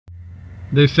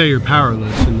They say you're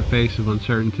powerless in the face of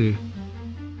uncertainty.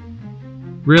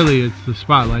 Really, it's the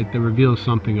spotlight that reveals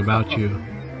something about you.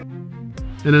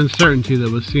 An uncertainty that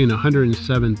was seen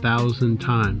 107,000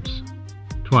 times.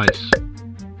 Twice.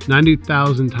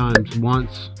 90,000 times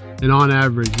once. And on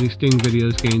average, these sting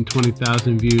videos gained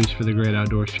 20,000 views for the Great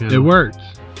Outdoors channel. It worked.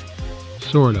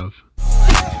 Sort of.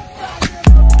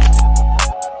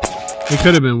 It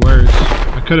could have been worse.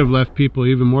 I could have left people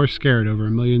even more scared over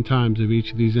 1,000,000 times of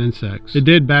each of these insects. It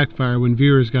did backfire when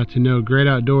viewers got to know Great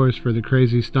Outdoors for the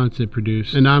crazy stunts it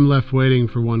produced, and I'm left waiting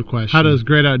for one question. How does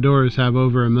Great Outdoors have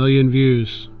over 1,000,000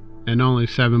 views and only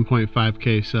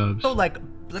 7.5K subs? So like,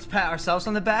 let's pat ourselves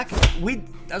on the back.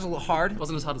 That was a little hard. It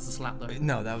wasn't as hard as the slap though.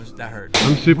 No, that hurt.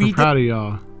 I'm super proud of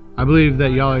y'all. I believe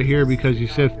that y'all are here because you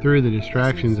sift through the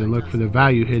distractions and look for the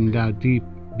value hidden down deep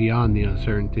beyond the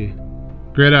uncertainty.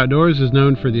 Great Outdoors is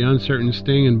known for the uncertain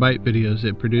sting and bite videos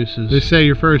it produces. They say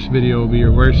your first video will be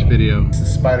your worst video. It's a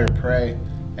spider prey,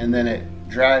 and then it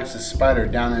drags the spider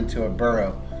down into a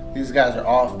burrow. These guys are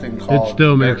often called... It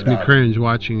still makes me cringe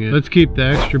watching it. Let's keep the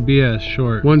extra BS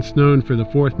short. Once known for the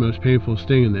 4th most painful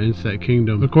sting in the insect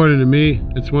kingdom. According to me,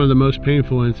 it's one of the most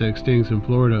painful insect stings in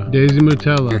Florida.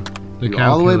 Dasymutilla, the cowkiller.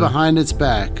 All the way behind its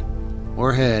back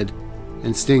or head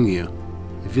and sting you.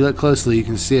 If you look closely, you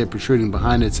can see it protruding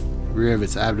behind its rear of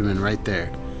its abdomen right there.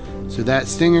 So that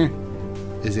stinger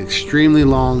is extremely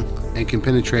long and can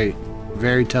penetrate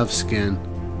very tough skin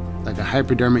like a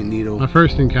hypodermic needle. My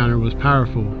first encounter was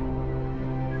powerful.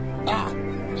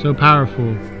 So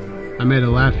powerful, I made a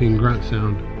laughing grunt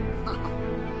sound.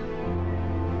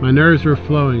 My nerves were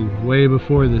flowing way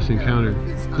before this encounter.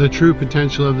 The true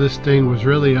potential of this sting was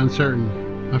really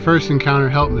uncertain. My first encounter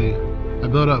helped me. I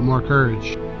built up more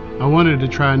courage. I wanted to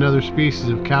try another species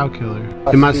of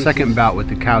cowkiller. In my second bout with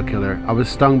the cowkiller, I was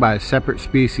stung by a separate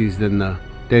species than the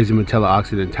Dasymutilla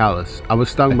occidentalis. I was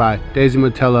stung by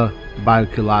Dasymutilla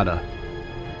biculata,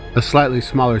 a slightly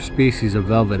smaller species of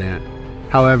velvet ant.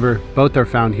 However, both are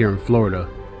found here in Florida.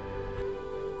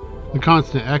 The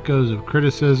constant echoes of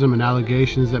criticism and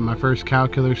allegations that my first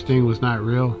cowkiller sting was not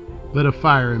real lit a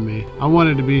fire in me. I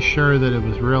wanted to be sure that it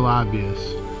was real obvious.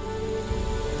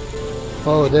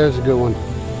 Oh, there's a good one.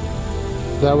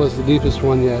 That was the deepest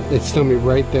one yet. It stung me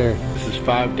right there. This is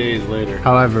 5 days later.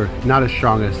 However, not as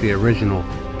strong as the original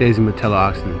Dasymutilla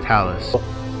occidentalis.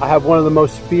 I have one of the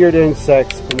most feared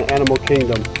insects in the animal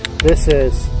kingdom. This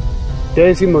is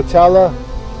Dasymutilla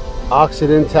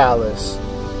occidentalis,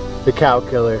 the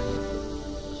cowkiller.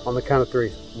 On the count of 3.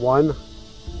 1,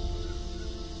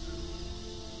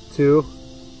 2,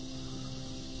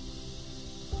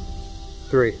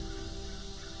 3.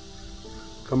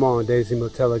 Come on,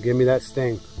 Dasymutilla, give me that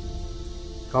sting.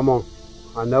 Come on.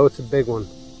 I know it's a big one.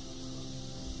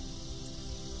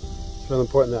 It's really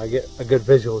important that I get a good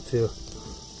visual too.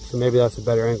 So maybe that's a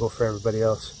better angle for everybody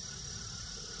else.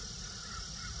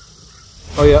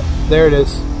 Oh yeah, there it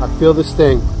is. I feel the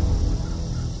sting.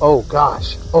 Oh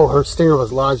gosh. Oh, her stinger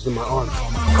was lodged in my arm.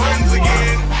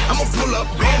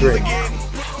 3.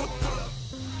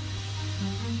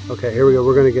 Okay, here we go.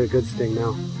 We're gonna get a good sting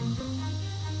now.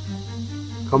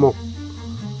 Come on.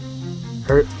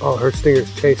 Her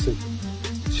stinger's chasing.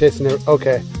 It's chasing her.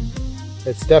 Okay.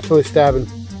 It's definitely stabbing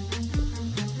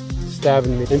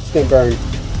me. Instant burn.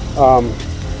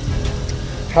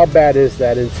 How bad is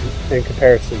that in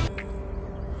comparison?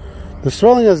 The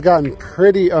swelling has gotten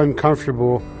pretty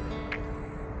uncomfortable.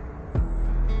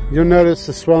 You'll notice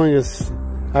the swelling is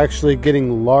actually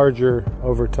getting larger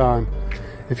over time.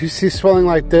 If you see swelling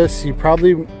like this, you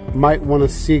probably might want to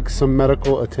seek some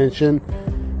medical attention,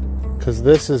 because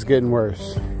this is getting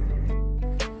worse.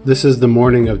 This is the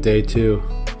morning of day 2.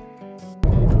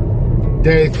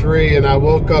 Day 3, and I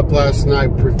woke up last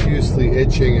night profusely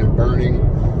itching and burning.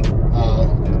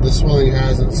 The swelling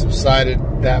hasn't subsided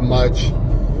that much.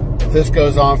 If this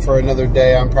goes on for another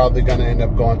day, I'm probably going to end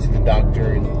up going to the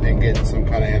doctor and getting some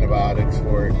kind of antibiotics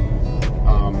for it.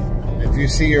 If you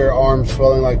see your arm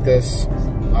swelling like this,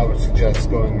 I would suggest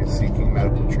going and seeking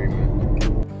medical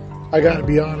treatment. I gotta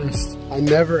be honest, I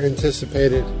never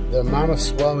anticipated the amount of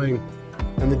swelling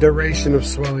and the duration of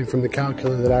swelling from the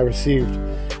cowkiller that I received.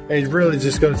 It really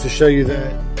just goes to show you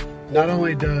that not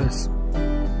only does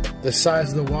the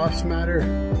size of the wasp matter,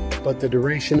 but the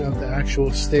duration of the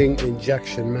actual sting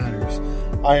injection matters.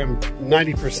 I am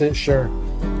 90% sure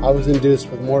I was induced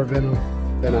with more venom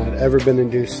than I had ever been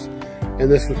induced. And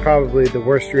this was probably the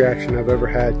worst reaction I've ever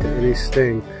had to any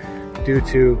sting, due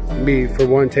to me, for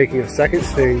one, taking a second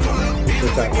sting,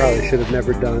 which I probably should have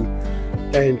never done,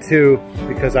 and 2,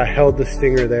 because I held the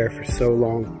stinger there for so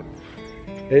long.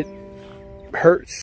 It hurts